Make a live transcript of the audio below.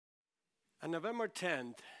On November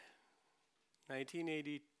 10th,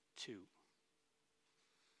 1982,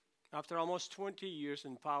 after almost 20 years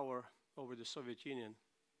in power over the Soviet Union,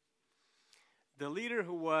 the leader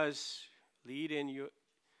who was leading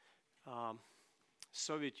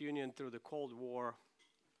Soviet Union through the Cold War,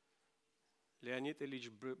 Leonid Ilyich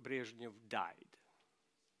Brezhnev, died.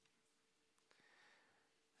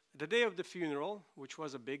 The day of the funeral, which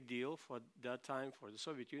was a big deal for that time for the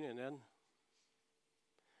Soviet Union and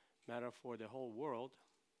matter for the whole world,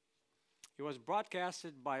 it was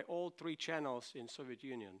broadcasted by all 3 channels in Soviet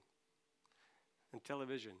Union and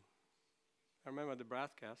television. I remember the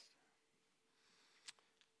broadcast.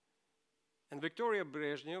 And Victoria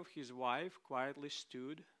Brezhnev, his wife, quietly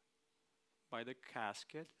stood by the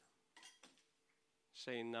casket,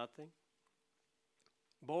 saying nothing.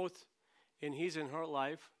 Both in his and her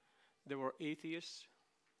life, they were atheists,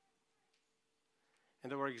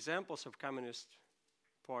 and they were examples of Communist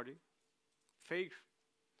Party. Faith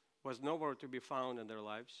was nowhere to be found in their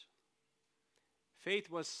lives. Faith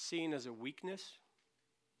was seen as a weakness.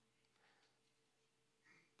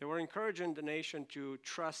 They were encouraging the nation to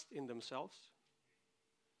trust in themselves.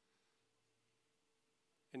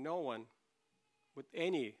 And no one with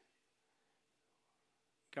any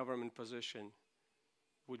government position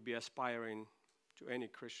would be aspiring to any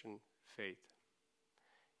Christian faith.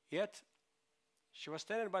 Yet, she was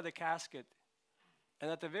standing by the casket, and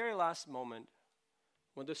at the very last moment,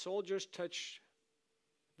 when the soldiers touched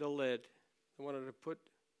the lid, they wanted to put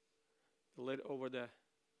the lid over the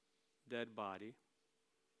dead body,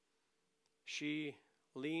 she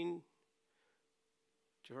leaned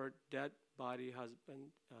to her dead body,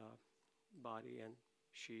 body, and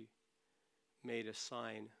she made a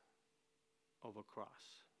sign of a cross.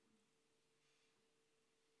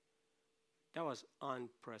 That was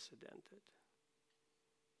unprecedented.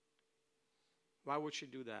 Why would she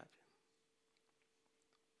do that?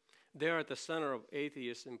 There at the center of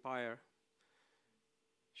atheist empire,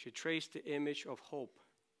 she traced the image of hope.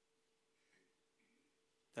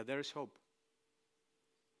 That there is hope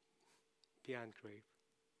beyond grave.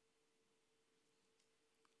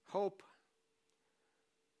 Hope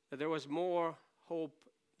that there was more hope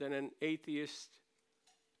than an atheist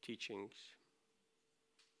teachings.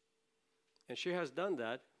 And she has done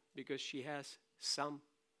that because she has some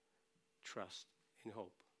trust in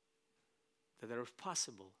hope. That it is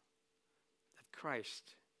possible that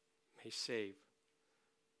Christ may save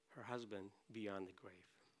her husband beyond the grave.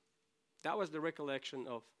 That was the recollection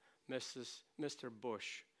of Mr.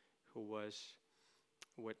 Bush, who was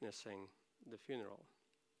witnessing the funeral.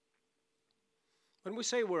 When we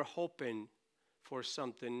say we're hoping for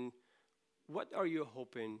something, what are you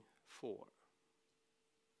hoping for?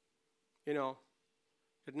 You know,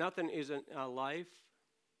 that nothing in our life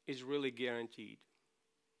is really guaranteed.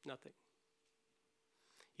 Nothing.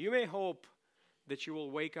 You may hope that you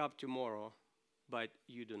will wake up tomorrow, but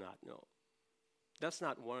you do not know. That's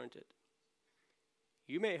not warranted.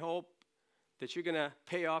 You may hope that you're going to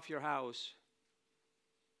pay off your house,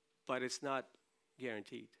 but it's not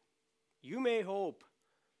guaranteed. You may hope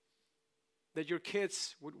that your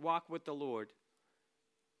kids would walk with the Lord,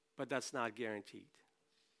 but that's not guaranteed.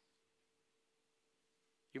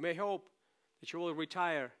 You may hope that you will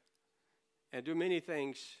retire and do many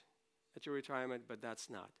things at your retirement, but that's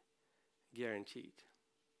not guaranteed.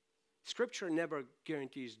 Scripture never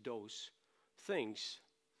guarantees those things,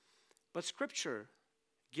 but Scripture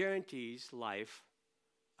guarantees life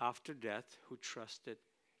after death who trusted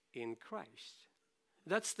in Christ.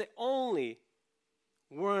 That's the only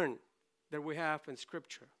word that we have in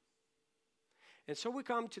Scripture. And so we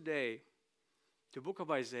come today to the book of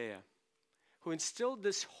Isaiah, who instilled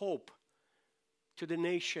this hope to the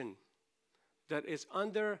nation that is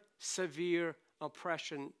under severe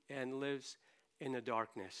oppression and lives in the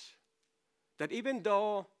darkness. That even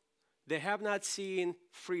though they have not seen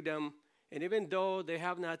freedom, and even though they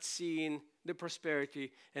have not seen the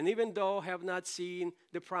prosperity, and even though have not seen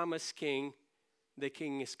the promised king, the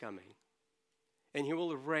king is coming. And he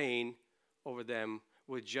will reign over them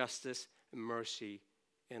with justice, and mercy,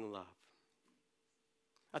 and love.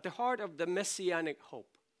 At the heart of the messianic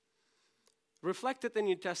hope, reflected in the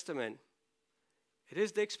New Testament, it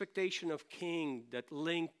is the expectation of king that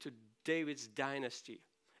linked to David's dynasty,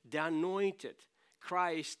 the anointed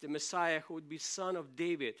Christ, the Messiah who would be son of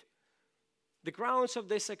David. The grounds of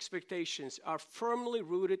these expectations are firmly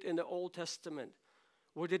rooted in the Old Testament,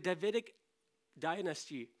 where the Davidic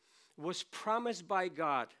dynasty was promised by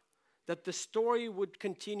God that the story would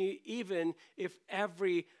continue even if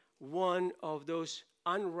every one of those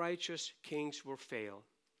unrighteous kings will fail.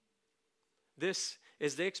 This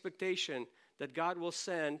is the expectation that God will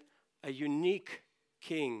send a unique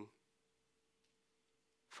king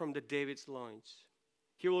from the David's loins.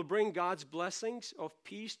 He will bring God's blessings of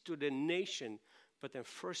peace to the nation, but in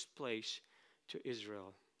first place to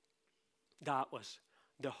Israel. That was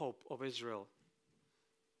the hope of Israel.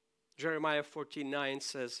 Jeremiah 14:9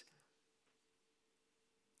 says,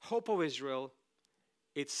 hope of Israel,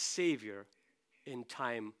 its Savior in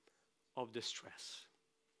time of distress.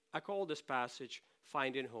 I call this passage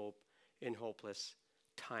finding hope in hopeless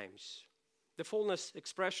times. The fullness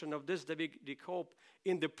expression of this Davidic hope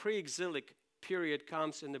in the pre-exilic period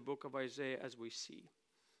comes in the book of Isaiah, as we see.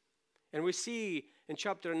 And we see in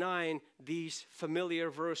chapter 9 these familiar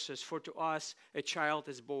verses, for to us a child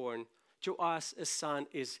is born, to us a son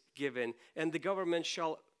is given, and the government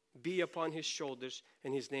shall be upon his shoulders,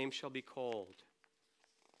 and his name shall be called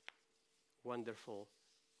Wonderful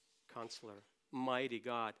Counselor, Mighty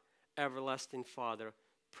God, Everlasting Father,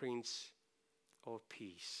 Prince of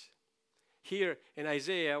Peace. Here in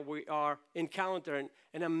Isaiah, we are encountering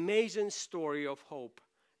an amazing story of hope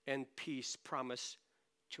and peace promised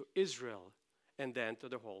to Israel and then to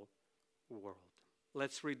the whole world.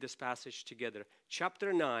 Let's read this passage together.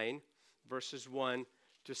 Chapter 9, verses 1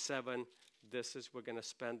 to 7. This is where we're going to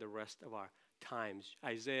spend the rest of our times.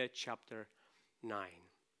 Isaiah chapter 9.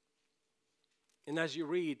 And as you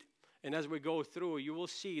read and as we go through, you will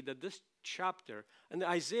see that this chapter and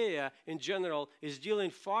Isaiah in general is dealing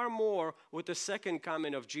far more with the second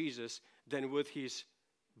coming of Jesus than with his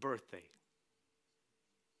birthday.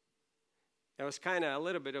 It was kind of a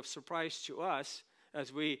little bit of surprise to us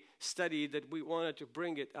as we studied that we wanted to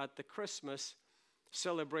bring it at the Christmas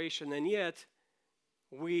celebration, and yet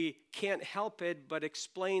we can't help it but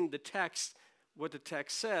explain the text, what the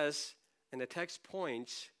text says, and the text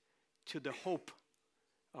points to the hope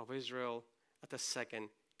of Israel at the second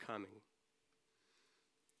coming.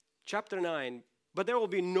 Chapter 9, but there will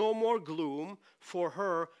be no more gloom for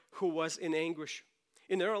her who was in anguish.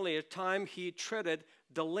 In earlier time he treated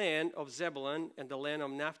the land of Zebulun and the land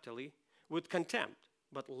of Naphtali with contempt,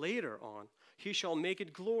 but later on he shall make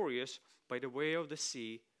it glorious by the way of the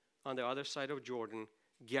sea on the other side of Jordan,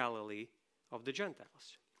 Galilee of the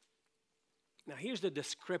Gentiles. Now here's the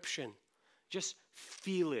description. Just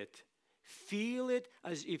feel it. Feel it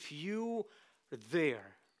as if you are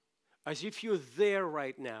there. As if you're there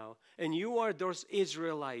right now and you are those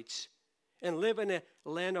Israelites and live in a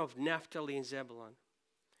land of Naphtali and Zebulun.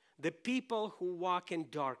 The people who walk in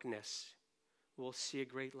darkness will see a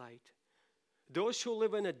great light. Those who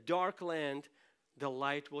live in a dark land, the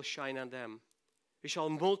light will shine on them. You shall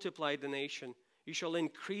multiply the nation. You shall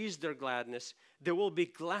increase their gladness. They will be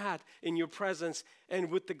glad in your presence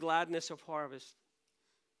and with the gladness of harvest.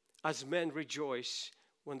 As men rejoice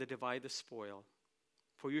when they divide the spoil.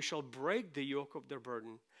 For you shall break the yoke of their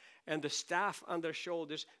burden and the staff on their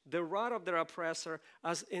shoulders, the rod of their oppressor,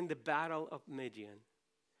 as in the battle of Midian.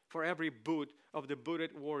 For every boot of the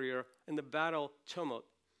booted warrior in the battle tumult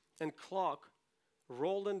and cloak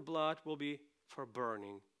rolled in blood will be for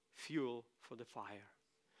burning, fuel for the fire.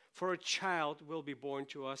 For a child will be born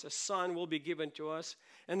to us, a son will be given to us,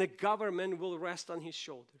 and the government will rest on his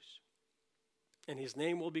shoulders. And his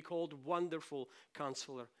name will be called Wonderful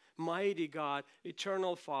Counselor, Mighty God,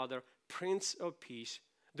 Eternal Father, Prince of Peace.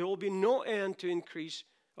 There will be no end to increase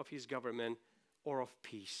of his government or of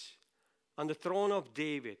peace. On the throne of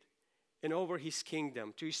David and over his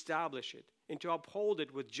kingdom, to establish it and to uphold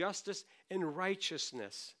it with justice and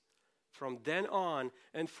righteousness from then on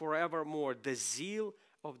and forevermore. The zeal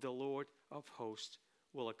of the Lord of hosts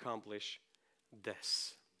will accomplish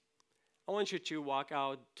this. I want you to walk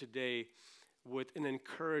out today with an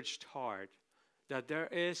encouraged heart that there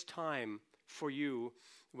is time for you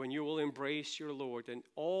when you will embrace your Lord and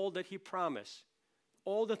all that he promised,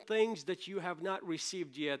 all the things that you have not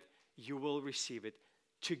received yet, you will receive it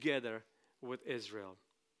together with Israel.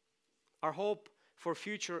 Our hope for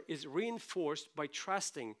future is reinforced by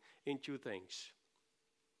trusting in two things.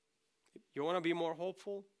 You want to be more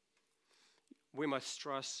hopeful? We must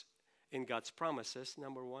trust in God's promises,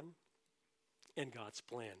 number one, and God's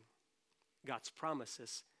plan. God's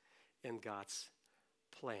promises and God's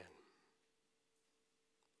plan.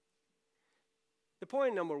 The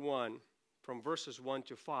point number one, from verses 1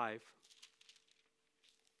 to 5,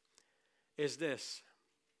 is this.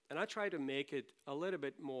 And I try to make it a little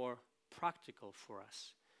bit more practical for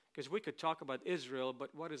us. Because we could talk about Israel,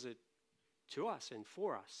 but what is it to us and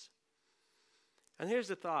for us? And here's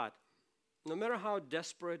the thought. No matter how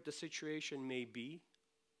desperate the situation may be,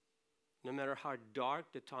 no matter how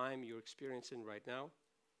dark the time you're experiencing right now,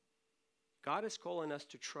 God is calling us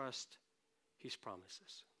to trust his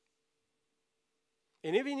promises.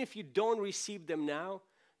 And even if you don't receive them now,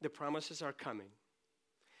 the promises are coming.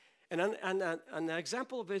 And an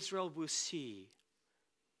example of Israel will see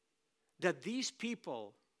that these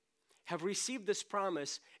people have received this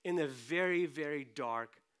promise in a very, very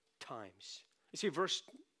dark times. You see,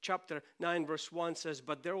 chapter 9, verse 1 says,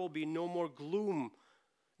 but there will be no more gloom.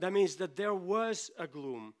 That means that there was a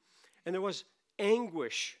gloom, and there was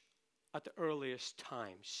anguish at the earliest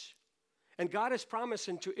times. And God is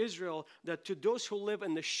promising to Israel that to those who live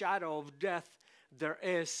in the shadow of death, there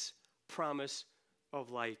is promise of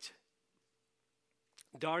light.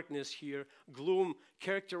 Darkness here, gloom,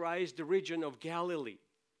 characterized the region of Galilee.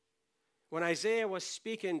 When Isaiah was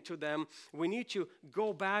speaking to them, we need to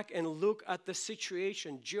go back and look at the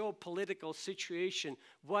situation, geopolitical situation,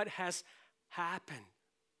 what has happened.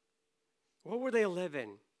 What were they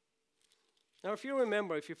living? Now, if you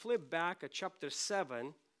remember, if you flip back at chapter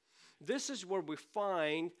 7, this is where we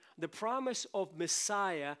find the promise of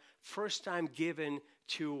Messiah first time given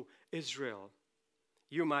to Israel.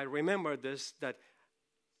 You might remember this, that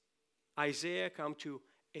Isaiah come to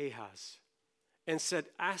Ahaz and said,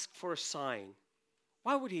 ask for a sign.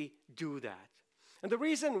 Why would he do that? And the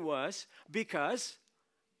reason was because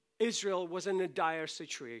Israel was in a dire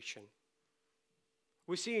situation.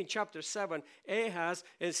 We see in chapter 7, Ahaz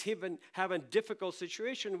is having difficult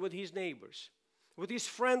situation with his neighbors, with his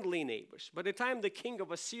friendly neighbors. By the time the king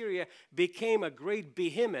of Assyria became a great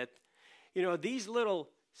behemoth, these little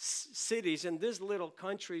cities and these little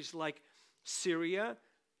countries like Syria,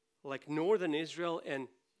 like northern Israel and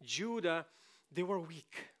Judah, they were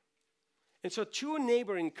weak. And so two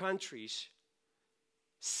neighboring countries,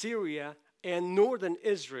 Syria and northern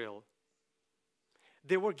Israel,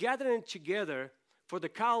 they were gathering together for the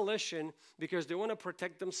coalition because they want to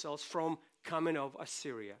protect themselves from coming of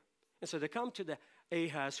Assyria. And so they come to the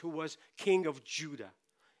Ahaz, who was king of Judah.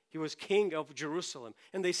 He was king of Jerusalem.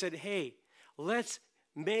 And they said, hey, let's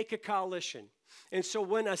make a coalition. And so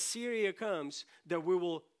when Assyria comes, that we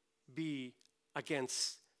will be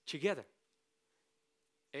against together.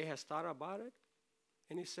 Ahaz thought about it,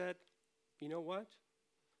 and he said, you know what?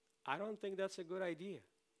 I don't think that's a good idea.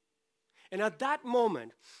 And at that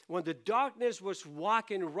moment, when the darkness was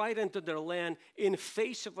walking right into their land in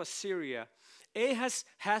face of Assyria, Ahaz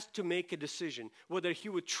has to make a decision whether he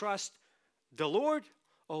would trust the Lord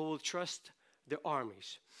or will trust the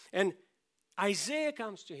armies. And Isaiah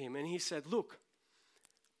comes to him and he said, look,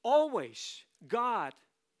 always God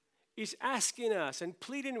is asking us and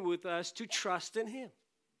pleading with us to trust in him.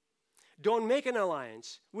 Don't make an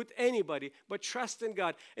alliance with anybody, but trust in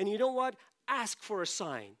God. And you know what? Ask for a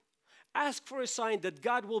sign. Ask for a sign that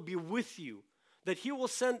God will be with you, that he will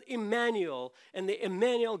send Emmanuel, and the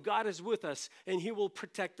Emmanuel, God is with us, and he will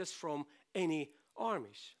protect us from any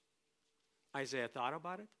armies. Isaiah thought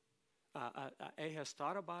about it. Ahaz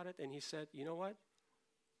thought about it, and he said, you know what?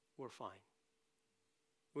 We're fine.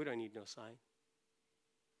 We don't need no sign.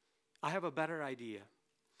 I have a better idea.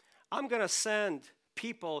 I'm going to send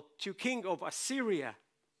people to king of Assyria,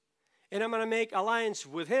 and I'm going to make alliance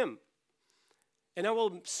with him. And I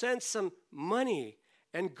will send some money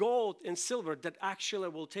and gold and silver that actually I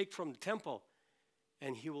will take from the temple,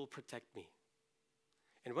 and he will protect me.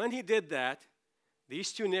 And when he did that,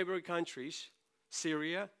 these two neighboring countries,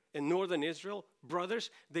 Syria and northern Israel, brothers,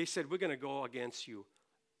 they said, we're going to go against you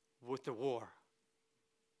with the war.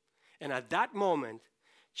 And at that moment,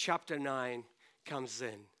 chapter 9 comes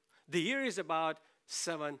in. The year is about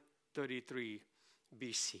 733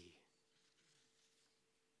 BC.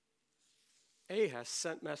 Ahaz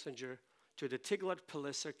sent messenger to the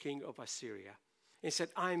Tiglath-Pileser king of Assyria and said,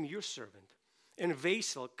 I am your servant and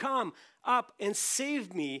vassal. Come up and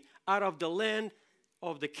save me out of the land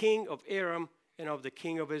of the king of Aram and of the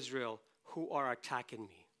king of Israel who are attacking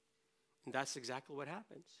me. And that's exactly what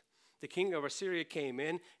happens. The king of Assyria came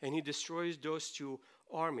in and he destroys those two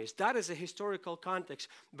armies. That is a historical context.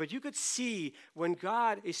 But you could see when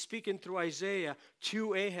God is speaking through Isaiah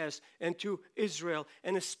to Ahaz and to Israel,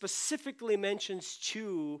 and it specifically mentions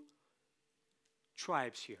two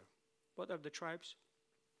tribes here. What are the tribes?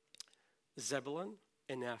 Zebulun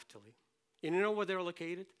and Naphtali. And you know where they're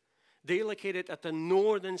located? They're located at the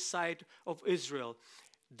northern side of Israel.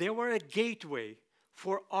 They were a gateway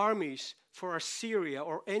for armies, for Assyria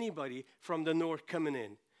or anybody from the north coming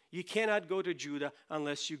in. You cannot go to Judah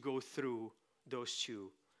unless you go through those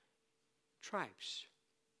two tribes.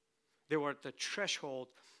 They were at the threshold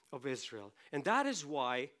of Israel. And that is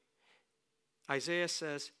why Isaiah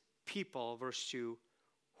says, people, verse 2,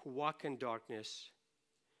 who walk in darkness,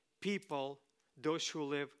 people, those who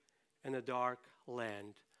live in a dark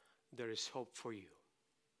land, there is hope for you.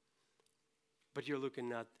 But you're looking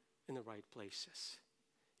not in the right places.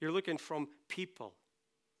 You're looking from people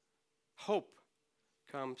Hope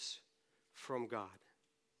comes from God.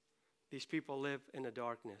 These people live in the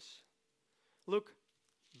darkness. Look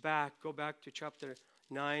back, go back to chapter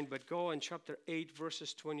 9, but go in chapter 8,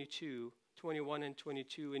 verses 21 and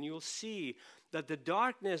 22, and you'll see that the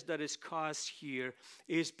darkness that is caused here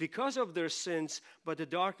is because of their sins, but the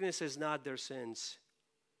darkness is not their sins.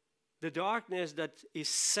 The darkness that is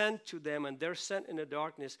sent to them, and they're sent in the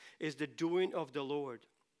darkness, is the doing of the Lord.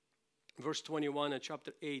 Verse 21 in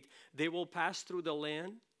chapter 8, they will pass through the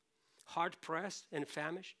land, hard-pressed and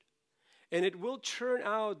famished, and it will turn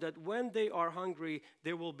out that when they are hungry,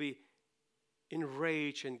 they will be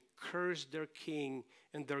enraged and curse their king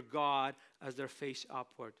and their God as their face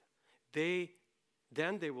upward.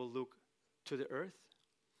 Then they will look to the earth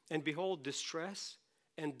and behold distress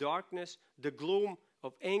and darkness, the gloom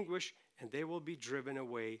of anguish, and they will be driven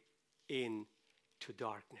away into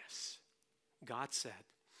darkness. God said,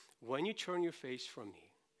 when you turn your face from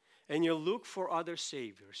me and you look for other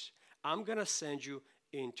saviors, I'm going to send you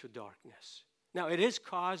into darkness. Now, it is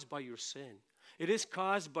caused by your sin. It is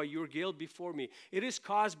caused by your guilt before me. It is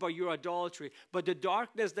caused by your idolatry. But the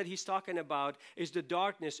darkness that he's talking about is the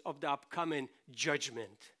darkness of the upcoming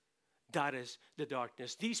judgment. That is the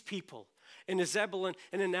darkness. These people in the Zebulun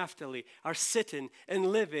and the Naphtali are sitting and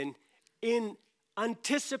living in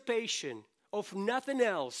anticipation of nothing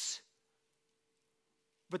else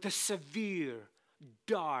but the severe,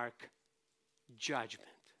 dark judgment.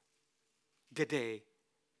 The day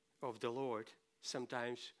of the Lord.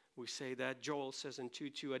 Sometimes we say that. Joel says in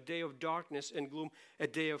 2:2, a day of darkness and gloom, a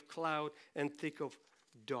day of cloud and thick of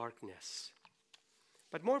darkness.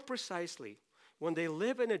 But more precisely, when they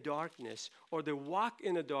live in a darkness or they walk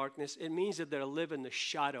in a darkness, it means that they live in the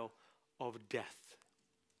shadow of death.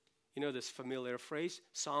 You know this familiar phrase,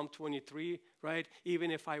 Psalm 23, right? Even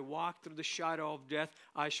if I walk through the shadow of death,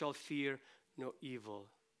 I shall fear no evil.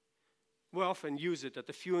 We often use it at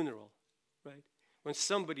the funeral, right? When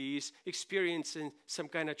somebody is experiencing some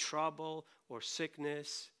kind of trouble or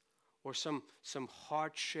sickness or some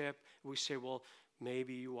hardship, we say, well,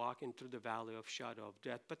 maybe you walk into the valley of shadow of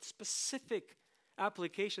death. But specific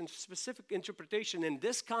application, specific interpretation in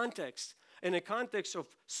this context, in the context of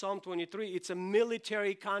Psalm 23, it's a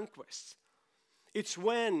military conquest. It's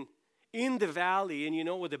when in the valley, and you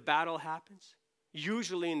know where the battle happens?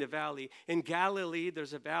 Usually in the valley. In Galilee,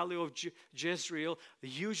 there's a valley of Jezreel.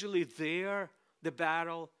 Usually there, the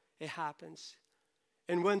battle, it happens.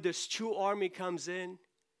 And when this two army comes in,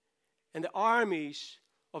 and the armies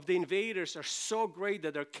of the invaders are so great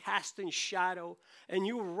that they're casting shadow, and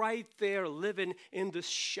you're right there living in the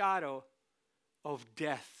shadow of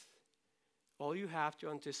death. All you have to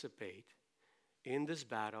anticipate in this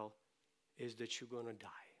battle is that you're going to die.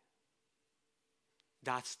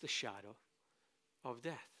 That's the shadow of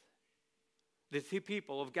death. The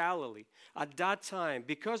people of Galilee at that time,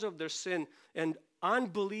 because of their sin and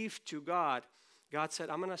unbelief to God, God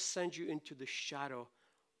said, I'm going to send you into the shadow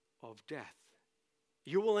of death.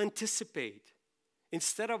 You will anticipate,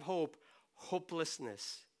 instead of hope,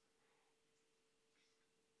 hopelessness.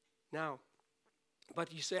 Now,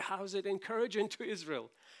 but you say, how is it encouraging to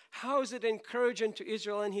Israel? How is it encouraging to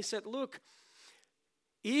Israel? And he said, look,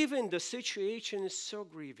 even the situation is so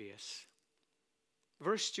grievous.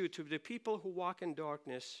 Verse 2, to the people who walk in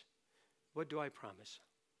darkness, what do I promise?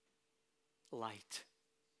 Light.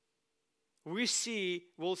 We'll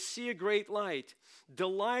see a great light. The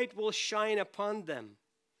light will shine upon them.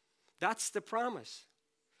 That's the promise.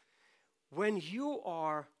 When you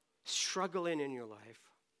are struggling in your life,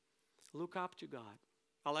 look up to God.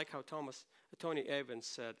 I like how Tony Evans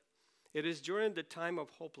said, it is during the time of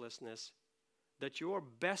hopelessness that you are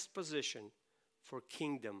best positioned for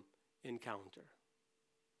kingdom encounter.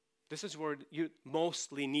 This is where you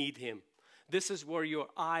mostly need Him. This is where your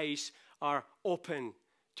eyes are open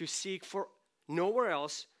to seek for nowhere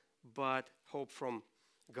else but hope from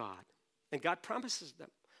God. And God promises them.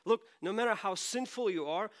 Look, no matter how sinful you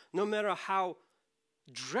are, no matter how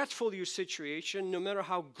dreadful your situation, no matter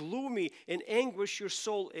how gloomy and anguish your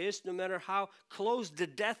soul is, no matter how close the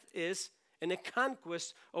death is and the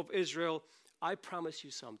conquest of Israel, I promise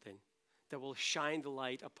you something that will shine the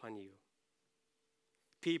light upon you.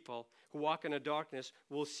 People who walk in the darkness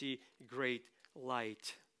will see great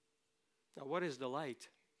light. Now, what is the light?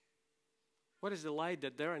 What is the light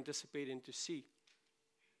that they're anticipating to see?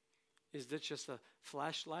 Is that just a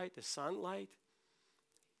flashlight, a sunlight?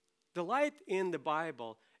 The light in the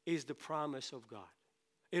Bible is the promise of God.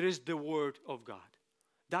 It is the Word of God.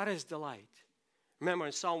 That is the light. Remember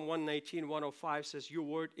in Psalm 119, 105 says, your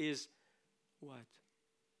Word is what?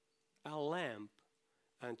 A lamp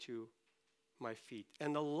unto my feet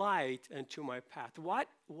and a light unto my path.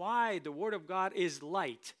 Why the Word of God is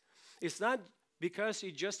light? It's not because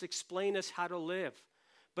He just explains us how to live,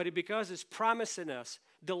 but because it's promising us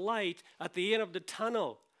the light at the end of the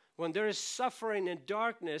tunnel. When there is suffering and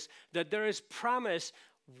darkness, that there is promise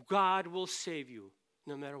God will save you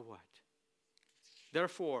no matter what.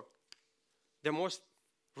 Therefore, the most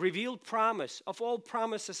revealed promise of all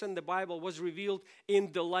promises in the Bible was revealed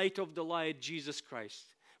in the light of the light, Jesus Christ.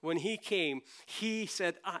 When He came, He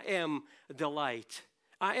said, I am the light.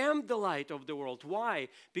 I am the light of the world. Why?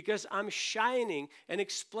 Because I'm shining and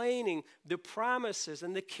explaining the promises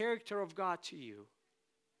and the character of God to you.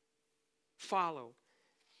 Follow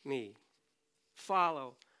me.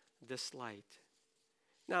 Follow this light.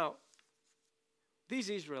 Now, these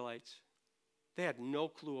Israelites, they had no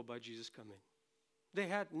clue about Jesus coming. They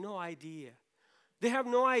had no idea. They have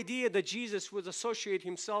no idea that Jesus would associate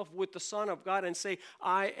Himself with the Son of God and say,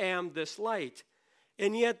 I am this light.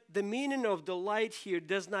 And yet the meaning of the light here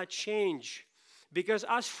does not change. Because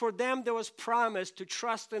as for them, there was promise to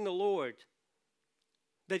trust in the Lord,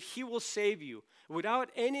 that He will save you without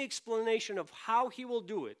any explanation of how He will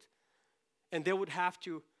do it. And they would have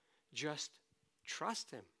to just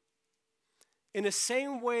trust Him. In the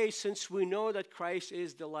same way, since we know that Christ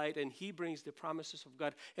is the light and He brings the promises of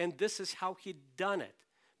God, and this is how He done it,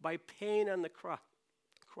 by paying on the cross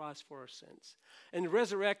for our sins and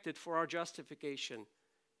resurrected for our justification,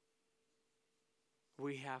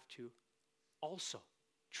 we have to also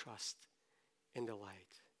trust in the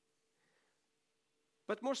light.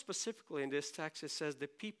 But more specifically in this text, it says the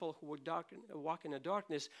people who would walk in the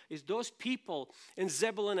darkness is those people in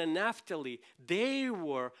Zebulun and Naphtali. They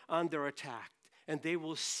were under attack, and they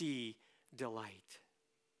will see the light.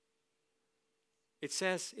 It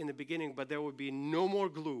says in the beginning, but there will be no more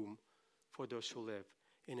gloom for those who live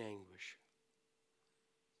in anguish.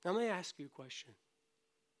 Now, let me ask you a question.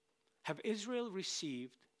 Have Israel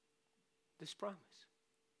received this promise?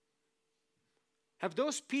 Have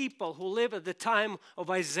those people who live at the time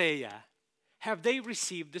of Isaiah, have they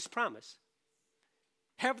received this promise?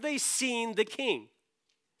 Have they seen the King?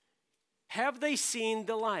 Have they seen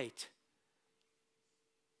the light?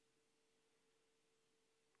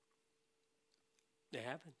 They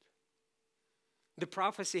haven't. The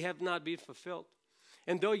prophecy have not been fulfilled.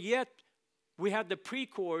 And though yet we had the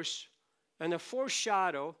pre-course and a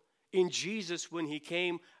foreshadow in Jesus when He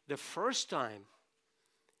came the first time,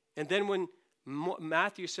 and then when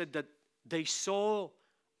Matthew said that they saw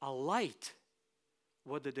a light,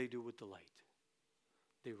 what did they do with the light?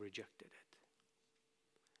 They rejected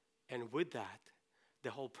it. And with that,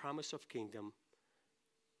 the whole promise of kingdom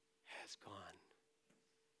has gone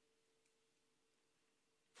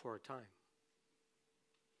for a time.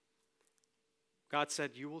 God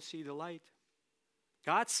said, you will see the light.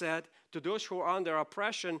 God said to those who are under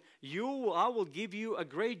oppression, I will give you a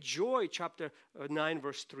great joy, chapter 9,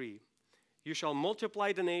 verse 3. You shall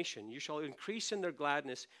multiply the nation. You shall increase in their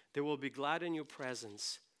gladness. They will be glad in your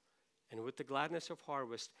presence. And with the gladness of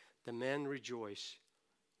harvest, the men rejoice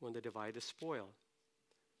when they divide the spoil.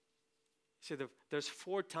 See, there's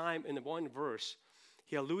 4 times in one verse,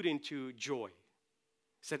 He alluding to joy.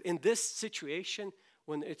 He said, in this situation,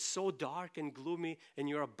 when it's so dark and gloomy and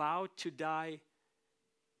you're about to die,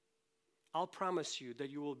 I'll promise you that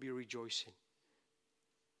you will be rejoicing.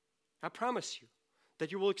 I promise you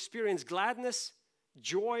that you will experience gladness,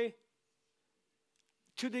 joy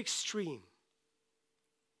to the extreme.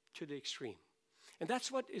 To the extreme. And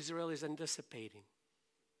that's what Israel is anticipating.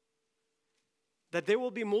 That they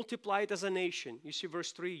will be multiplied as a nation. You see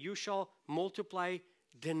verse 3, you shall multiply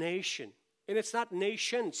the nation. And it's not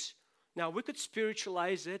nations. Now we could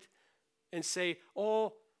spiritualize it and say,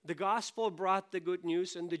 oh, the gospel brought the good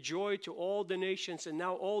news and the joy to all the nations, and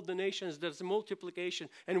now all the nations, there's multiplication.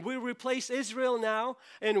 And we replace Israel now,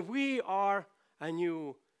 and we are a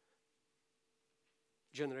new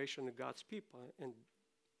generation of God's people.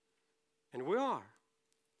 And we are,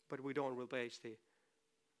 but we don't replace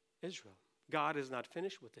Israel. God is not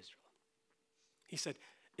finished with Israel. He said,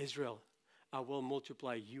 Israel, I will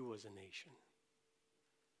multiply you as a nation.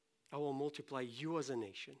 I will multiply you as a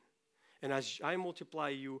nation. And as I multiply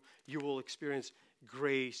you, you will experience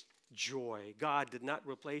grace, joy. God did not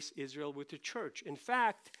replace Israel with the church. In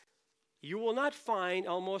fact, you will not find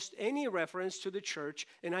almost any reference to the church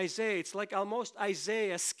in Isaiah. It's like almost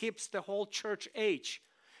Isaiah skips the whole church age.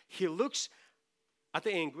 He looks at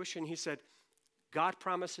the anguish and he said, God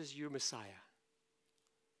promises you Messiah.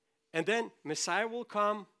 And then Messiah will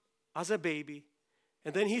come as a baby.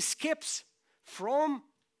 And then he skips from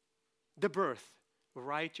the birth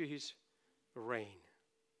right to his reign.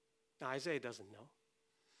 Now, Isaiah doesn't know.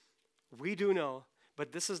 We do know,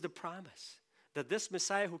 but this is the promise, that this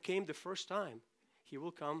Messiah who came the first time, he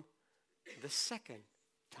will come the second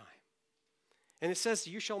time. And it says,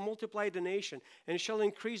 you shall multiply the nation, and shall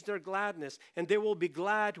increase their gladness, and they will be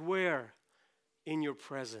glad where? In your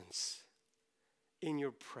presence. In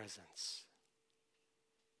your presence.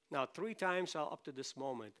 Now, 3 times up to this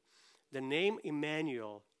moment, the name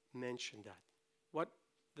Emmanuel mentioned that. What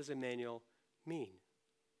does Emmanuel mean?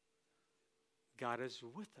 God is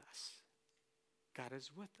with us. God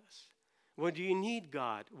is with us. When do you need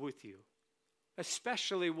God with you?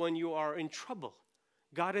 Especially when you are in trouble.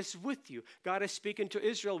 God is with you. God is speaking to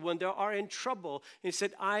Israel when they are in trouble. He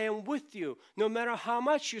said, I am with you. No matter how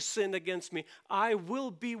much you sin against me, I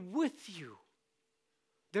will be with you.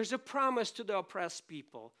 There's a promise to the oppressed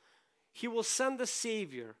people. He will send a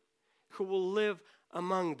Savior who will live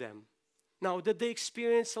among them. Now, did they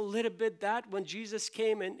experience a little bit that when Jesus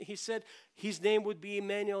came and he said his name would be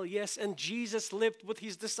Emmanuel? Yes, and Jesus lived with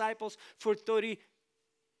his disciples for 30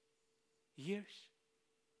 years.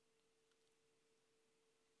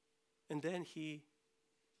 And then he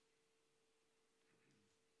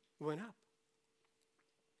went up.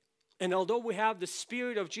 And although we have the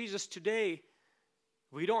Spirit of Jesus today,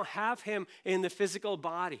 we don't have him in the physical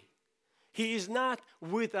body. He is not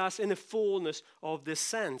with us in the fullness of the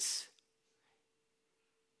sense.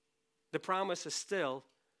 The promise is still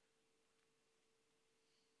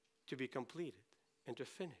to be completed and to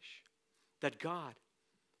finish. That God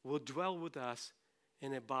will dwell with us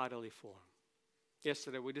in a bodily form.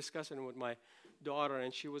 Yesterday we discussed it with my daughter,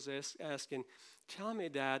 and she was asking, tell me,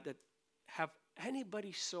 Dad, that have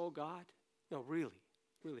anybody saw God? No, really,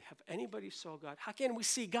 have anybody saw God? How can we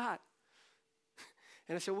see God?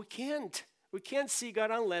 And I said, we can't. We can't see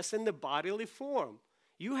God unless in the bodily form.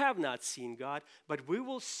 You have not seen God, but we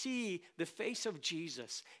will see the face of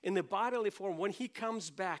Jesus in the bodily form when he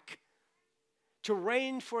comes back to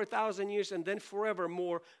reign for 1,000 years and then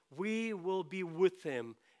forevermore. We will be with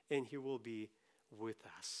him and he will be with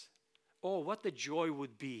us. Oh, what the joy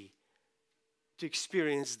would be to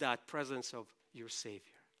experience that presence of your Savior.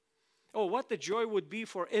 Oh, what the joy would be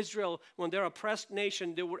for Israel when they're oppressed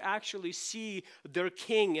nation. They would actually see their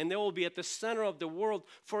king, and they will be at the center of the world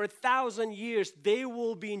for 1,000 years. They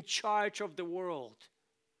will be in charge of the world.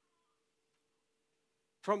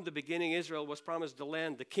 From the beginning, Israel was promised the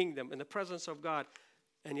land, the kingdom, and the presence of God,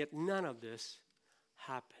 and yet none of this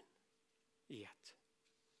happened yet.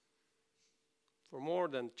 For more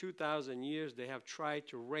than 2,000 years, they have tried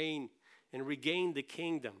to reign and regain the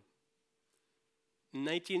kingdom. In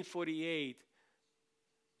 1948,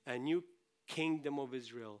 a new kingdom of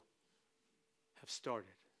Israel have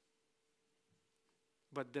started.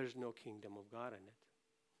 But there's no kingdom of God in it.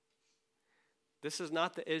 This is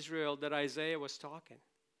not the Israel that Isaiah was talking.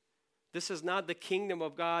 This is not the kingdom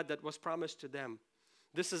of God that was promised to them.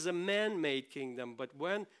 This is a man-made kingdom. But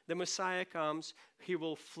when the Messiah comes, he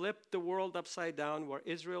will flip the world upside down, where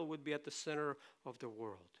Israel would be at the center of the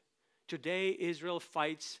world. Today, Israel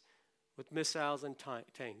fights with missiles and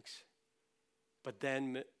tanks. But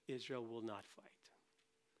then Israel will not fight.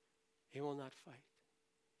 He will not fight.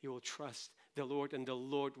 He will trust the Lord, and the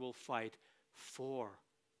Lord will fight for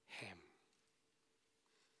him.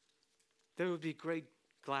 There will be great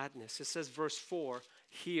gladness. It says, verse 4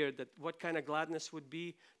 here, that what kind of gladness would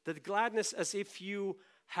be? That gladness as if you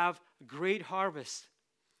have great harvest,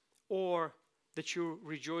 or that you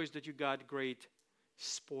rejoice that you got great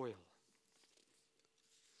spoil.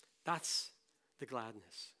 That's the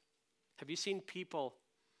gladness. Have you seen people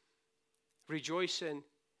rejoicing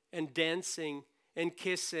and dancing and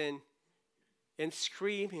kissing and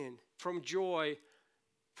screaming from joy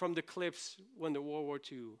from the cliffs when the World War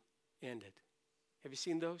II ended? Have you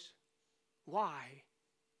seen those? Why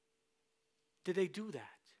did they do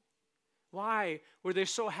that? Why were they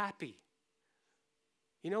so happy?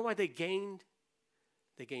 You know what they gained?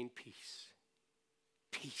 They gained peace.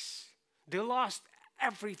 Peace. They lost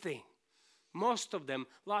everything. Most of them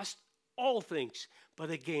lost all things, but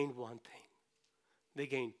they gained one thing. They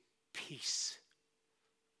gained peace.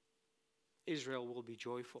 Israel will be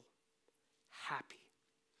joyful, happy.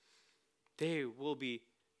 They will be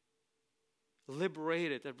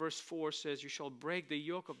liberated. That verse 4 says, you shall break the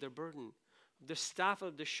yoke of their burden, the staff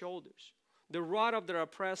of the shoulders, the rod of their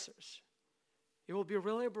oppressors. It will be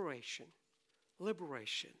liberation.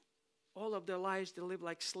 Liberation. All of their lives they live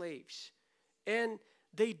like slaves. And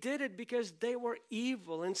they did it because they were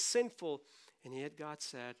evil and sinful. And yet God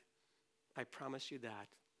said, I promise you that.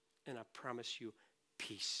 And I promise you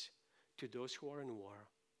peace. To those who are in war,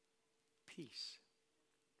 peace.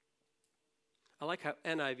 I like how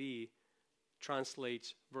NIV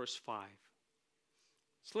translates verse 5.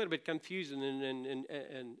 It's a little bit confusing in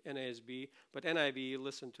NASB, but NIV,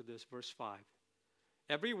 listen to this, verse 5.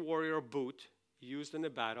 Every warrior boot used in a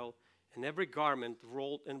battle and every garment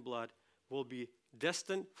rolled in blood will be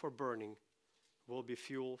destined for burning, will be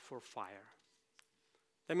fuel for fire.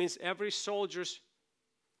 That means every soldier's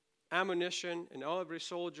ammunition and every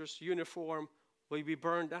soldier's uniform will be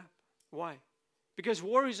burned up. Why? Because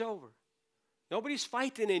war is over. Nobody's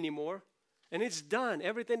fighting anymore. And it's done.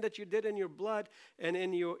 Everything that you did in your blood and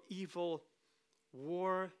in your evil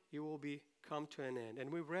war, you will be come to an end.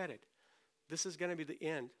 And we read it. This is going to be the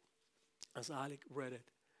end, as Alec read it.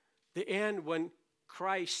 The end when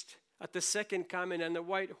Christ, at the second coming on the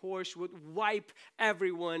white horse, would wipe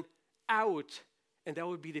everyone out. And that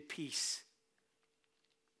would be the peace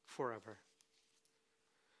forever.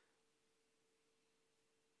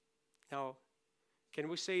 Now, can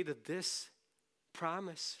we say that this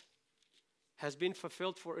promise has been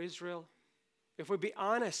fulfilled for Israel? If we be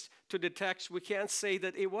honest to the text, we can't say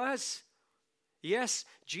that it was. Yes,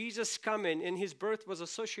 Jesus coming and his birth was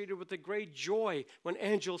associated with a great joy when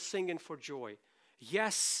angels singing for joy.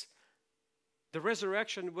 Yes, the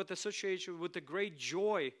resurrection was associated with a great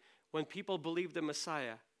joy when people believe the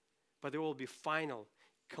Messiah. But there will be final,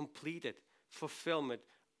 completed fulfillment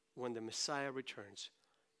when the Messiah returns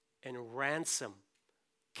and ransom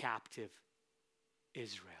captive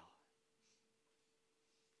Israel.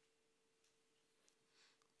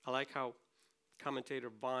 I like how commentator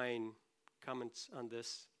Vine comments on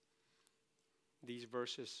these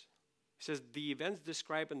verses. He says, the events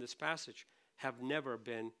described in this passage have never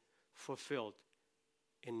been fulfilled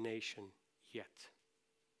in nation yet.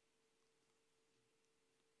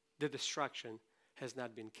 The destruction has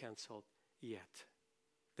not been canceled yet.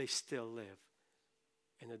 They still live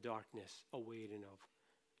in the darkness, awaiting of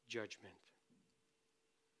judgment.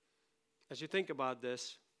 As you think about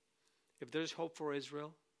this, if there's hope for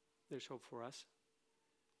Israel, there's hope for us.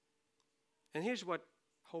 And here's what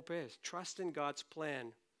hope is. Trust in God's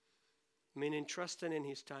plan, meaning trusting in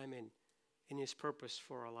his timing, in his purpose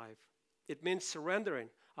for our life. It means surrendering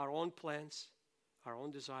our own plans, our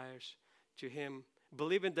own desires to him,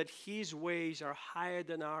 believing that his ways are higher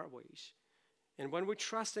than our ways. And when we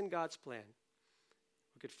trust in God's plan,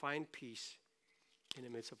 we could find peace in the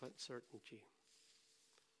midst of uncertainty.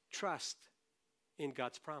 Trust in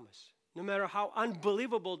God's promise. No matter how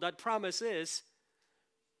unbelievable that promise is,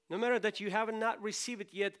 no matter that you have not received it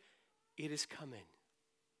yet, it is coming.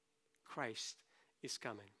 Christ is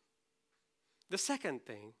coming. The second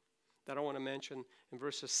thing that I want to mention in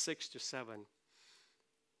verses 6 to 7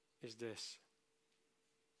 is this.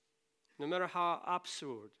 No matter how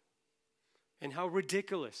absurd and how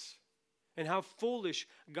ridiculous and how foolish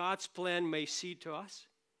God's plan may seem to us,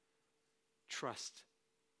 trust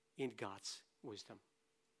in God's wisdom.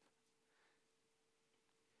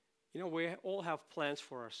 You know, we all have plans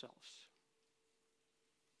for ourselves.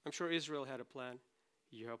 I'm sure Israel had a plan.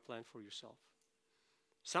 You have a plan for yourself.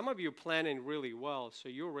 Some of you are planning really well, so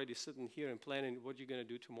you're already sitting here and planning what you're going to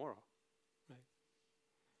do tomorrow, right?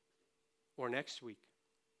 Or next week.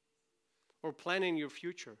 Or planning your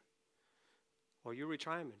future or your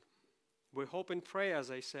retirement. We hope and pray, as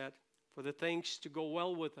I said, for the things to go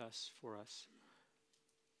well with us, for us.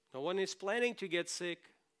 No one is planning to get sick,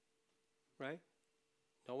 right?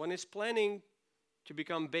 No one is planning to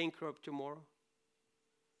become bankrupt tomorrow.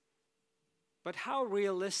 But how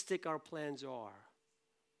realistic our plans are,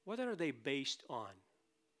 what are they based on?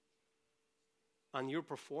 On your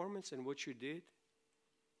performance and what you did?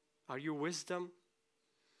 Are your wisdom?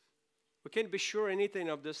 We can't be sure anything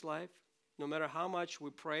of this life, no matter how much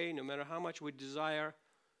we pray, no matter how much we desire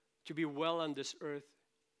to be well on this earth.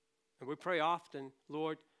 And we pray often,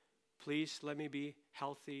 Lord, please let me be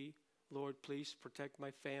healthy. Lord, please protect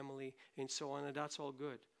my family, and so on, and that's all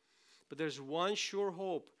good. But there's one sure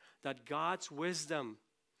hope, that God's wisdom,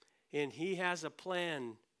 and he has a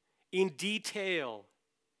plan in detail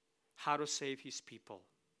how to save his people.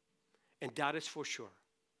 And that is for sure.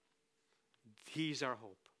 He's our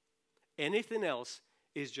hope. Anything else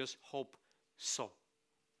is just hope so.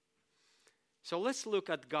 So let's look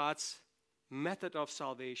at God's method of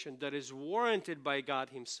salvation that is warranted by God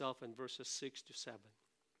himself in verses 6 to 7.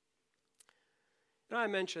 Now I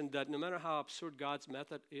mentioned that no matter how absurd God's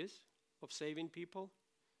method is of saving people,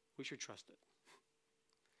 we should trust it.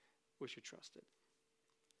 We should trust it.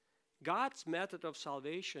 God's method of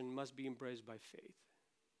salvation must be embraced by faith.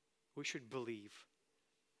 We should believe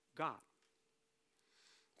God.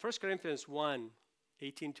 1 Corinthians 1,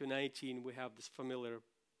 18 to 19, we have these familiar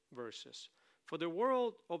verses. For the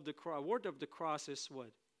word of the cross is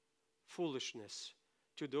what? Foolishness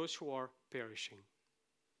to those who are perishing.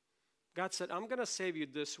 God said, I'm going to save you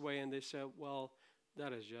this way. And they said, well,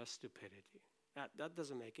 that is just stupidity. That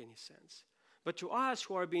doesn't make any sense. But to us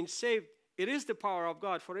who are being saved, it is the power of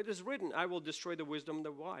God. For it is written, I will destroy the wisdom of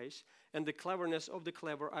the wise, and the cleverness of the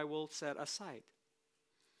clever I will set aside.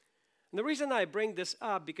 And the reason I bring this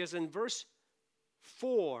up, because in verse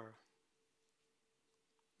 4,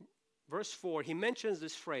 he mentions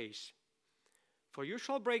this phrase, for you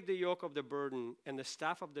shall break the yoke of the burden and the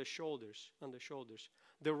staff of the shoulders,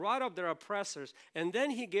 the rod of their oppressors. And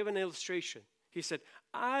then he gave an illustration. He said,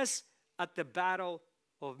 as at the battle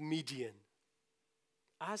of Midian.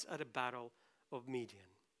 As at a battle of Midian.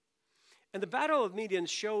 And the battle of Midian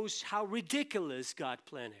shows how ridiculous God's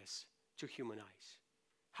plan is to human eyes.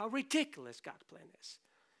 How ridiculous God's plan is.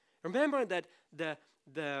 Remember that the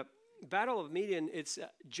battle of Midian, it's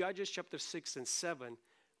Judges chapter 6 and 7,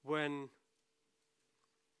 when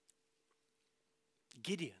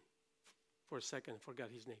Gideon, for a second, I forgot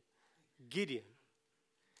his name. Gideon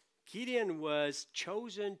was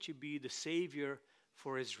chosen to be the savior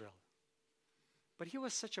for Israel. But he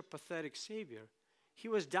was such a pathetic savior. He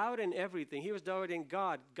was doubting everything. He was doubting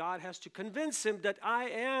God. God has to convince him that I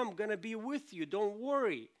am going to be with you. Don't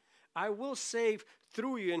worry. I will save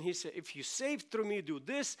through you. And he said, if you save through me, do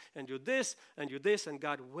this and do this and do this. And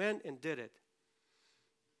God went and did it.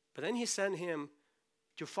 But then he sent him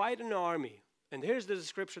to fight an army. And here's the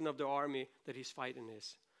description of the army that he's fighting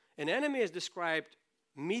is. An enemy is described,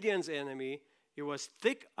 Midian's enemy. It was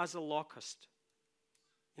thick as a locust.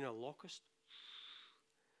 You know, locust?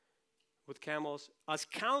 With camels, as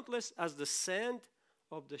countless as the sand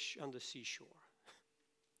of on the seashore.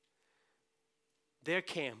 They're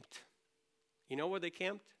camped. You know where they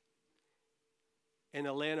camped? In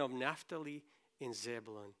the land of Naphtali, in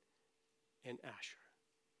Zebulun, and Asher.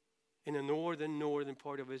 In the northern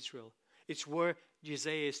part of Israel. It's where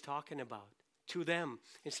Isaiah is talking about. To them.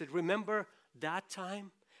 He said, remember that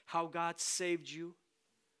time? How God saved you?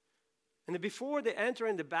 And before they enter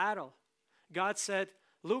in the battle, God said,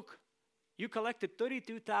 look, you collected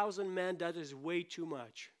 32,000 men. That is way too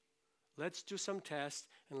much. Let's do some tests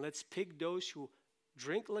and let's pick those who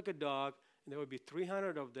drink like a dog. And there will be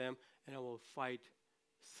 300 of them, and I will fight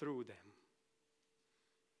through them.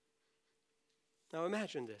 Now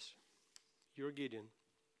imagine this. You're Gideon.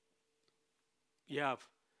 You have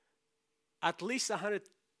at least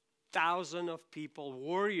 100,000 of people,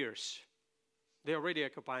 warriors. They're already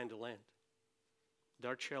occupying the land.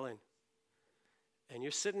 They're chilling. And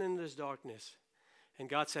you're sitting in this darkness. And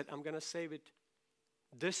God said, I'm going to save it,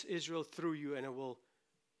 this Israel through you, and I will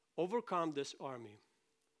overcome this army.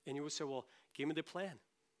 And you would say, well, give me the plan.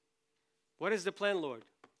 What is the plan, Lord?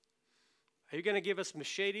 Are you going to give us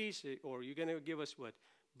machetes? Or are you going to give us what?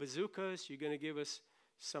 Bazookas? You're going to give us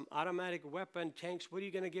some automatic weapon, tanks? What are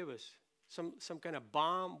you going to give us? Some kind of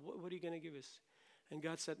bomb? What are you going to give us? And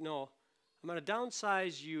God said, no, I'm going to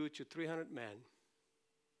downsize you to 300 men.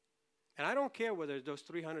 And I don't care whether those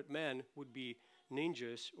 300 men would be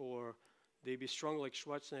ninjas or they'd be strong like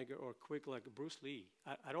Schwarzenegger or quick like Bruce Lee.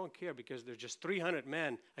 I don't care, because they're just 300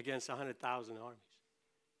 men against 100,000 armies.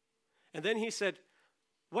 And then he said,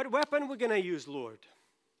 what weapon are we going to use, Lord?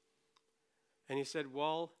 And he said,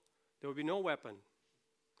 well, there would be no weapon.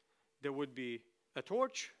 There would be a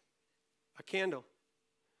torch, a candle,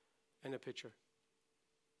 and a pitcher.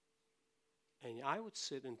 And I would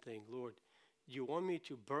sit and think, Lord, you want me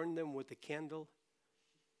to burn them with a candle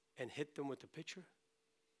and hit them with a pitcher?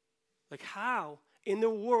 Like how in the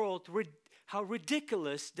world, how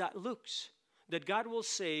ridiculous that looks, that God will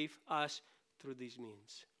save us through these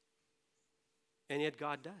means. And yet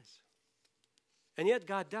God does. And yet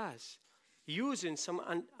God does. Using some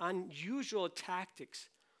unusual tactics.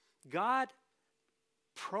 God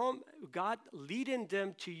leading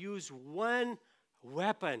them to use one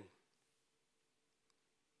weapon.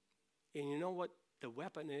 And you know what the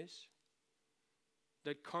weapon is?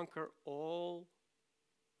 That conquer all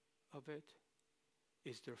of it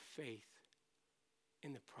is their faith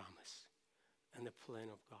in the promise and the plan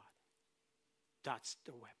of God. That's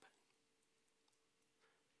the weapon.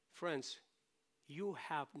 Friends, you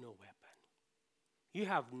have no weapon. You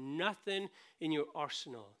have nothing in your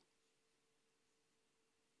arsenal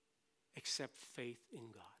except faith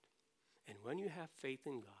in God. And when you have faith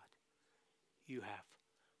in God, you have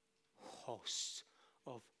hosts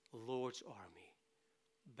of Lord's army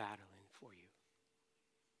battling for you.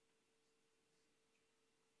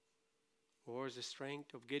 Where is the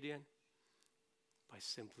strength of Gideon? By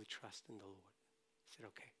simply trusting the Lord. He said,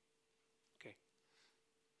 okay,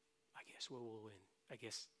 I guess we will win. I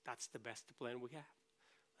guess that's the best plan we have.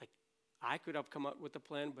 Like, I could have come up with a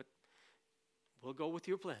plan, but we'll go with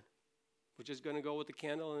your plan. We're just going to go with the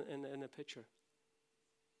candle and a pitcher.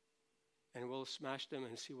 And we'll smash them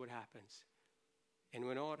and see what happens. And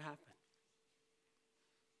we know what happened.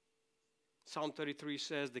 Psalm 33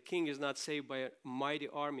 says, the king is not saved by a mighty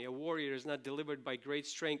army. A warrior is not delivered by great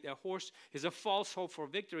strength. A horse is a false hope for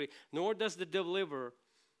victory. Nor does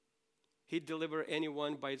he deliver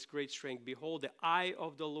anyone by its great strength. Behold, the eye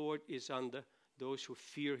of the Lord is on those who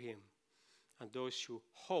fear him, and those who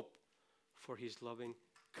hope for his loving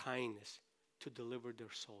kindness to deliver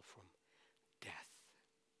their soul from death.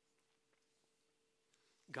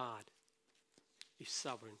 God is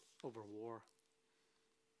sovereign over war.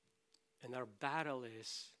 And our battle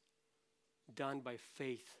is done by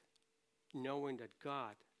faith, knowing that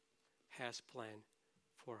God has planned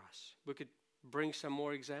for us. We could bring some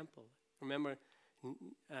more examples. Remember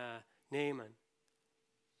Naaman.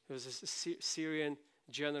 He was a Syrian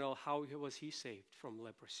general. How was he saved from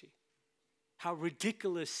leprosy? How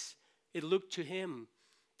ridiculous it looked to him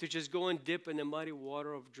to just go and dip in the muddy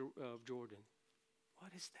water of Jordan.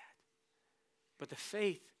 What is that? But the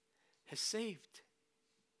faith has saved.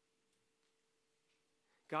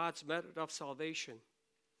 God's method of salvation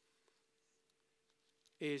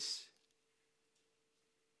is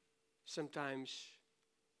sometimes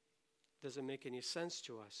doesn't make any sense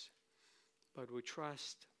to us, but we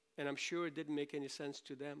trust. And I'm sure it didn't make any sense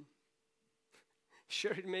to them.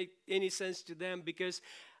 Sure, it didn't make any sense to them, because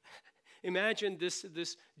imagine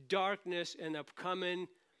this darkness and upcoming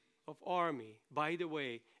of army. By the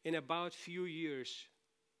way, in about few years,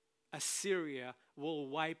 Assyria will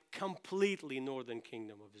wipe completely northern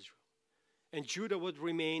kingdom of Israel. And Judah would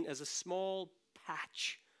remain as a small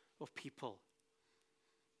patch of people.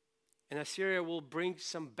 And Assyria will bring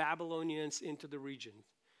some Babylonians into the region.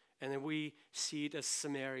 And then we see it as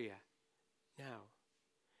Samaria now.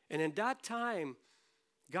 And in that time,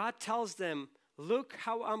 God tells them, look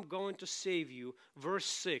how I'm going to save you. Verse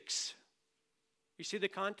 6. You see the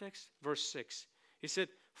context? Verse 6. He said,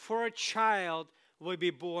 for a child will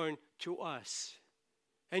be born to us.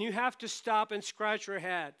 And you have to stop and scratch your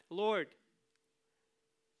head. Lord,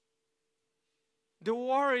 the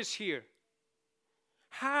war is here.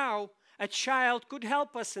 How a child could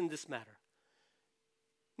help us in this matter?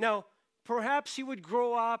 Now, perhaps he would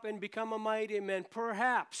grow up and become a mighty man.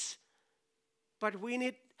 Perhaps. But we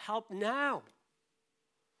need help now.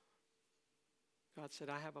 God said,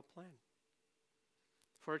 I have a plan.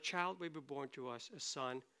 For a child will be born to us, a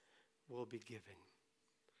son will be given.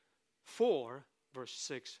 For, verse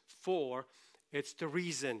 6, for, it's the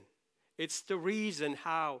reason. It's the reason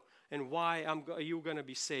how and why you're going to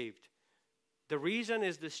be saved. The reason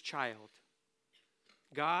is this child.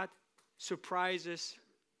 God surprises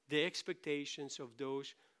the expectations of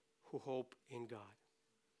those who hope in God.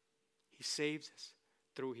 He saves us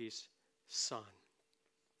through his son.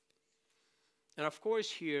 And of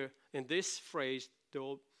course here, in this phrase,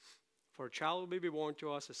 for a child will be born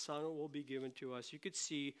to us, a son will be given to us, you could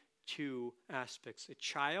see two aspects. A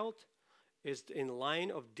child is in line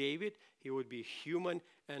of David. He would be human.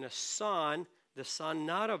 And a son, the son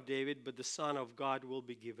not of David, but the son of God, will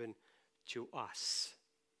be given to us.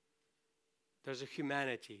 There's a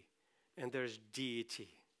humanity and there's deity.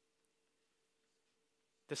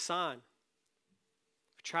 The son,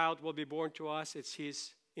 a child will be born to us. It's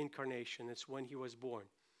his incarnation. It's when he was born.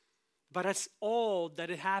 But that's all that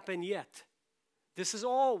had happened yet. This is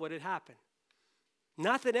all what had happened.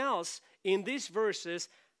 Nothing else in these verses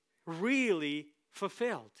really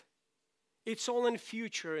fulfilled. It's all in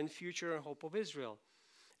future and hope of Israel.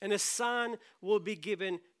 And a son will be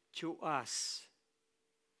given to us.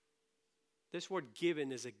 This word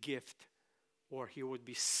given is a gift, or he would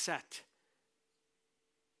be set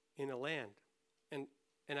in a land.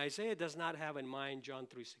 And Isaiah does not have in mind John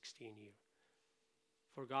 3:16 here.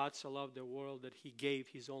 For God so loved the world that he gave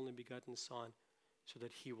his only begotten son so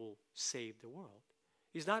that he will save the world.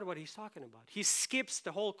 Is not what he's talking about. He skips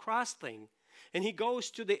the whole cross thing and he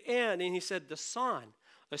goes to the end and he said the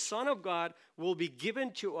son of God will be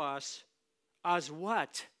given to us as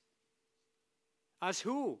what? As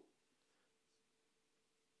who?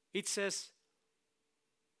 It says,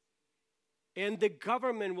 and the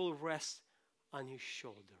government will rest on his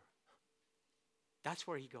shoulder. That's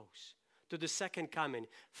where he goes. To the second coming.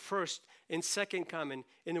 First and second coming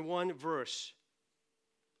in one verse.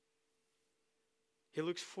 He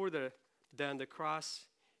looks further than the cross.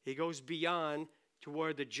 He goes beyond to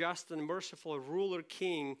where the just and merciful ruler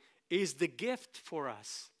king is the gift for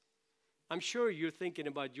us. I'm sure you're thinking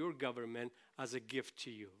about your government as a gift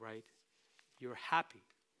to you, right? You're happy.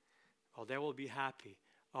 Well, they will be happy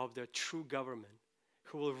of the true government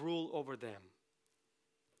who will rule over them.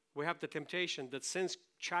 We have the temptation that since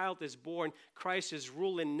child is born, Christ is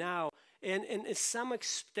ruling now. And to some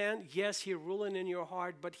extent, yes, He's ruling in your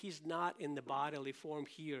heart, but He's not in the bodily form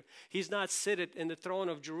here. He's not seated in the throne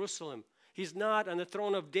of Jerusalem. He's not on the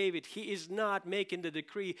throne of David. He is not making the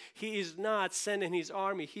decree. He is not sending His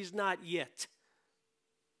army. He's not yet.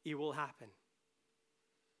 It will happen.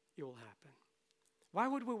 It will happen. Why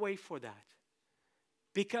would we wait for that?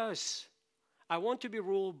 Because I want to be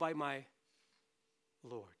ruled by my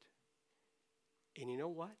Lord. And you know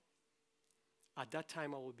what? At that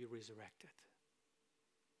time, I will be resurrected.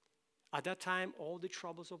 At that time, all the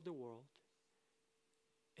troubles of the world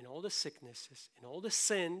and all the sicknesses and all the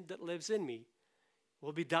sin that lives in me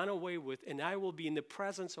will be done away with, and I will be in the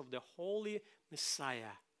presence of the Holy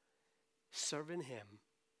Messiah, serving Him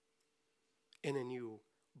in a new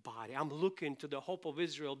body. I'm looking to the hope of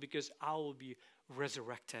Israel because I will be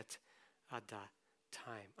resurrected at that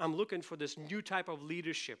time. I'm looking for this new type of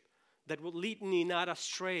leadership that will lead me not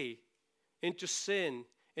astray into sin,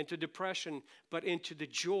 into depression, but into the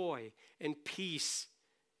joy and peace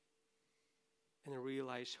and a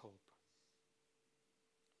realized hope.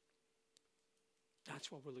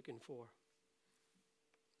 That's what we're looking for.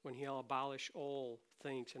 When He'll abolish all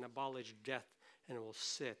things and abolish death and will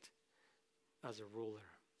sit as a ruler.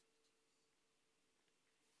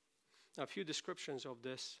 Now, a few descriptions of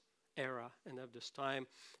this era and of this time,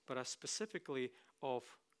 but specifically of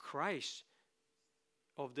Christ,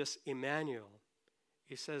 of this Emmanuel.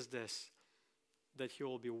 He says this, that He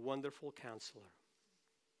will be wonderful counselor.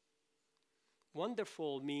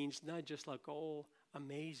 Wonderful means not just like, oh,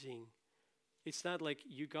 amazing. It's not like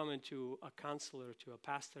you come into a counselor, to a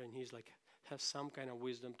pastor, and he's like, has some kind of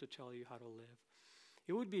wisdom to tell you how to live.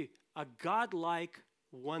 It would be a godlike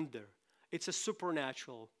wonder. It's a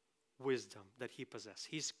supernatural wisdom that He possesses.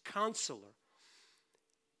 He's counselor.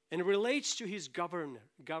 And it relates to His government.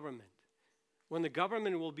 When the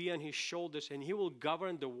government will be on His shoulders and He will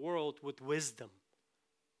govern the world with wisdom.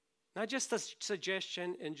 Not just a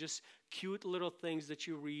suggestion and just cute little things that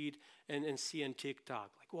you read and see on TikTok.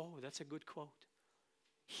 Like, whoa, that's a good quote.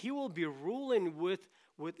 He will be ruling with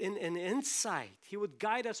an insight. He would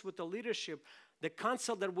guide us with the leadership, the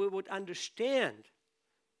counsel that we would understand.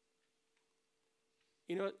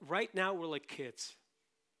 You know, right now we're like kids.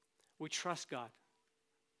 We trust God.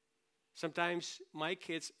 Sometimes my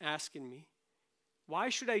kids asking me, why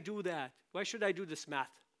should I do that? Why should I do this math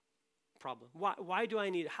problem? Why do I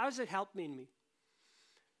need it? How does it help me?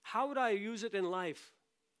 How would I use it in life?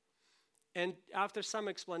 And after some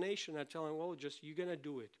explanation, I tell them, well, just you're going to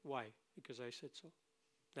do it. Why? Because I said so.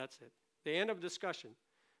 That's it. The end of discussion.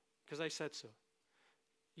 Because I said so.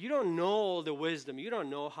 You don't know the wisdom. You don't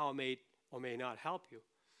know how it may or may not help you.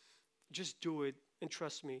 Just do it and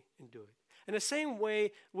trust me and do it. In the same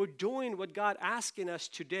way, we're doing what God asking us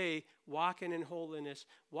today, walking in holiness,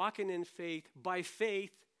 walking in faith. By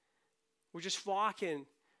faith, we're just walking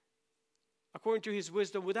according to His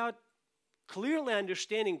wisdom without clearly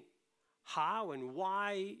understanding how and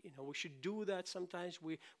why. You know, we should do that sometimes.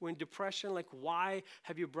 We're in depression, like, why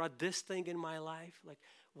have you brought this thing in my life? Like,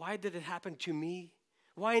 why did it happen to me?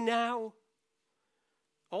 Why now?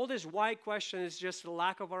 All this why question is just a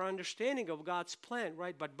lack of our understanding of God's plan,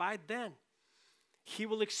 right? But by then, He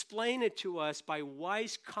will explain it to us by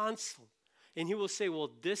wise counsel. And He will say,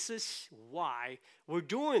 well, this is why we're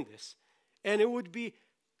doing this. And it would be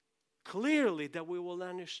clearly that we will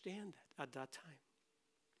understand that at that time.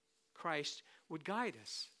 Christ would guide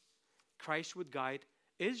us. Christ would guide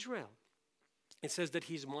Israel. It says that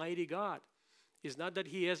He's mighty God. It's not that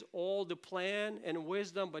He has all the plan and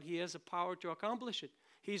wisdom, but He has the power to accomplish it.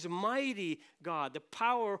 He's mighty God, the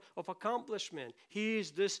power of accomplishment. He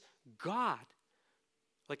is this God.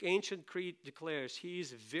 Like ancient creed declares, He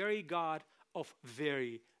is very God of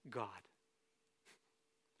very God.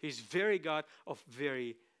 He's very God of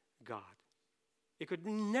very God. It could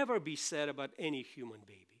never be said about any human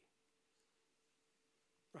baby.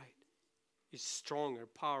 Right? He's stronger,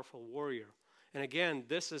 powerful warrior. And again,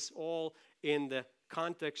 this is all in the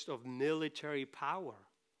context of military power.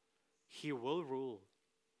 He will rule.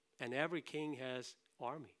 And every king has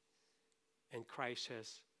army. And Christ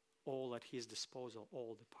has all at His disposal,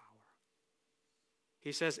 all the power.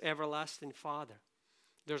 He says, everlasting Father.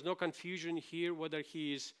 There's no confusion here whether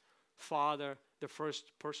He is Father, the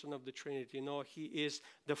first person of the Trinity. No, He is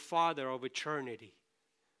the Father of eternity.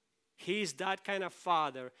 He is that kind of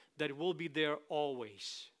Father that will be there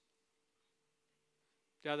always.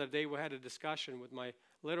 The other day we had a discussion with my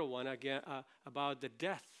little one again about the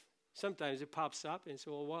death. Sometimes it pops up and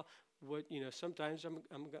so, well, sometimes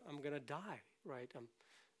I'm going to die, right?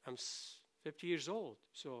 I'm 50 years old.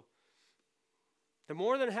 So the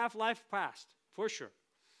more than half life passed, for sure.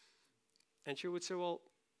 And she would say, well,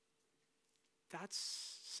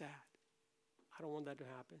 that's sad. I don't want that to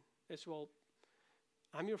happen. I said, well,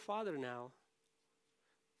 I'm your father now,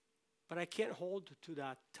 but I can't hold to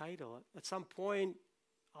that title. At some point,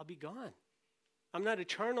 I'll be gone. I'm not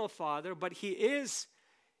eternal father, but He is.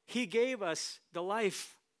 He gave us the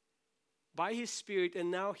life by His Spirit, and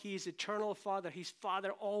now He is eternal Father. He's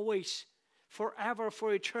Father always, forever,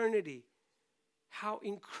 for eternity. How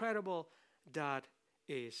incredible that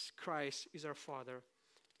is. Christ is our Father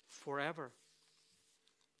forever.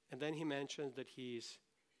 And then He mentions that He is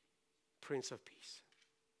Prince of Peace.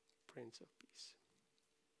 Prince of Peace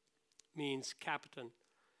means captain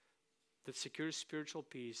that secures spiritual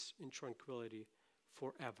peace and tranquility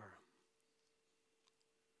forever.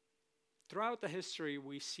 Throughout the history,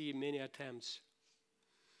 we see many attempts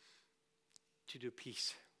to do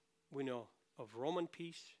peace. We know of Roman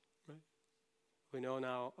peace, right? We know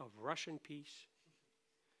now of Russian peace,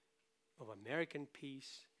 of American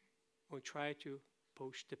peace. We try to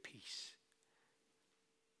push the peace.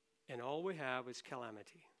 And all we have is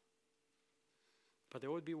calamity. But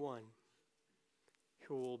there would be one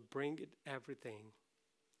who will bring everything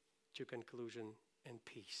to conclusion and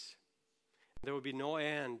peace. There will be no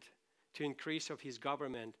end to increase of His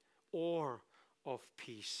government or of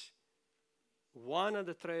peace. One on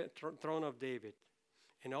the throne of David,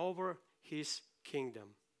 and over His kingdom,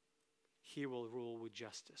 He will rule with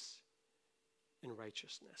justice and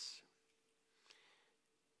righteousness.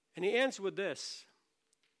 And He ends with this,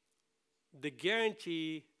 the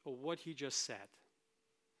guarantee of what He just said.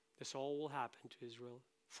 This all will happen to Israel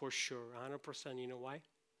for sure, 100%. You know why?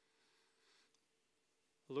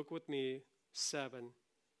 Look with me, 7,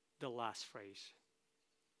 the last phrase.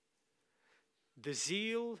 The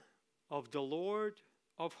zeal of the Lord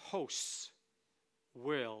of hosts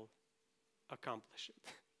will accomplish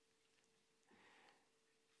it.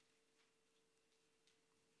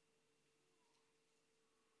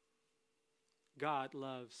 God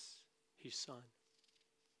loves His Son.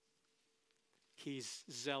 He's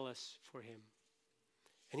zealous for Him.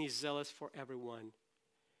 And He's zealous for everyone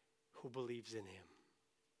who believes in Him.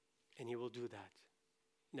 And He will do that.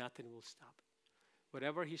 Nothing will stop it.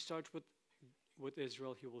 Whatever He starts with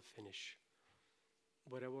Israel, He will finish.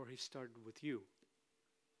 Whatever He started with you,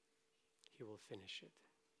 He will finish it.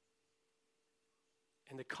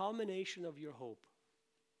 And the culmination of your hope,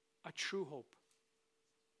 a true hope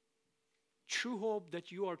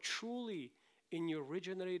that you are truly in your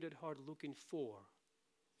regenerated heart looking for,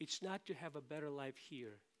 it's not to have a better life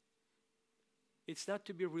here. It's not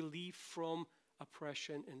to be relieved from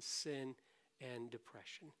oppression and sin and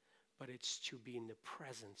depression, but it's to be in the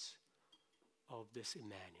presence of this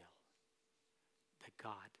Emmanuel, that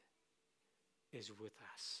God is with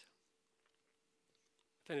us.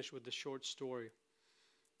 Finish with the short story.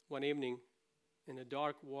 One evening, in the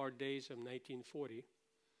dark war days of 1940,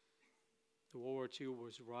 the World War II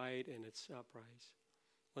was right in its uprise,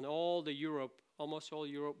 when almost all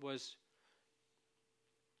Europe was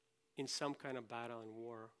in some kind of battle and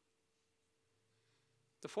war.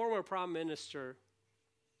 The former Prime Minister,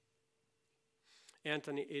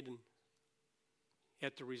 Anthony Eden,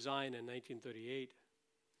 had to resign in 1938.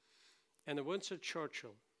 And the Winston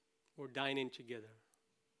Churchill were dining together.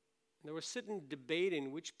 And they were sitting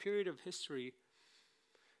debating which period of history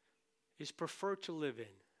is preferred to live in.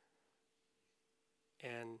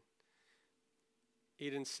 And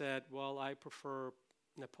Eden said, well, I prefer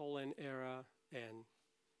Napoleon era and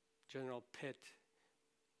General Pitt.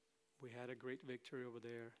 We had a great victory over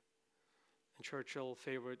there. And Churchill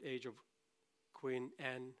favored age of Queen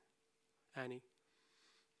Annie.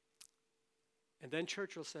 And then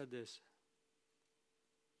Churchill said this,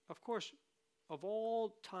 of course, of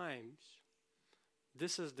all times,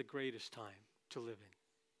 this is the greatest time to live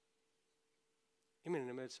in. Even in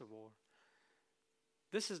the midst of war.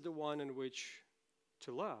 This is the one in which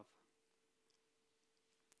to love.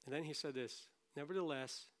 And then he said this,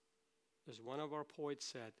 nevertheless, as one of our poets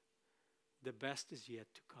said, the best is yet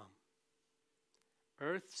to come.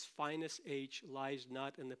 Earth's finest age lies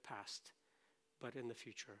not in the past, but in the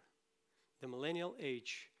future. The millennial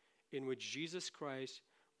age in which Jesus Christ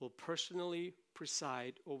will personally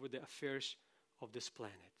preside over the affairs of this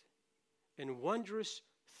planet. And wondrous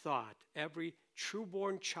thought, every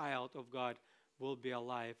true-born child of God will be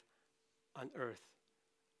alive on earth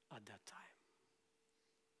at that time.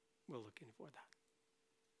 We're looking for that.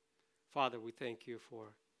 Father, we thank you for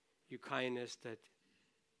your kindness, that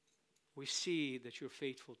we see that you're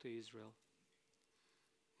faithful to Israel,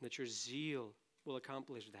 that your zeal will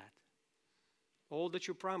accomplish that. All that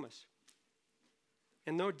you promise.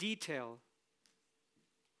 In no detail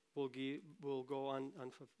will go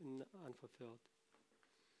unfulfilled.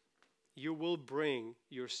 You will bring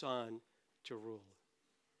your son to rule.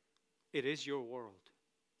 It is your world.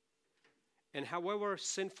 And however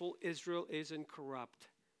sinful Israel is and corrupt,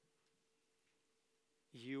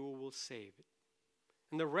 you will save it.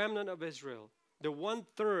 And the remnant of Israel, the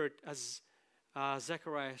 1/3, as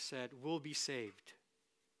Zechariah said, will be saved.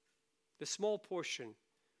 The small portion,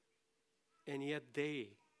 and yet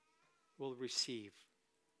they will receive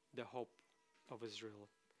the hope of Israel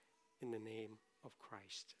in the name of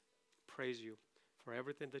Christ. Praise you for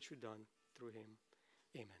everything that you've done through him.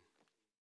 Amen.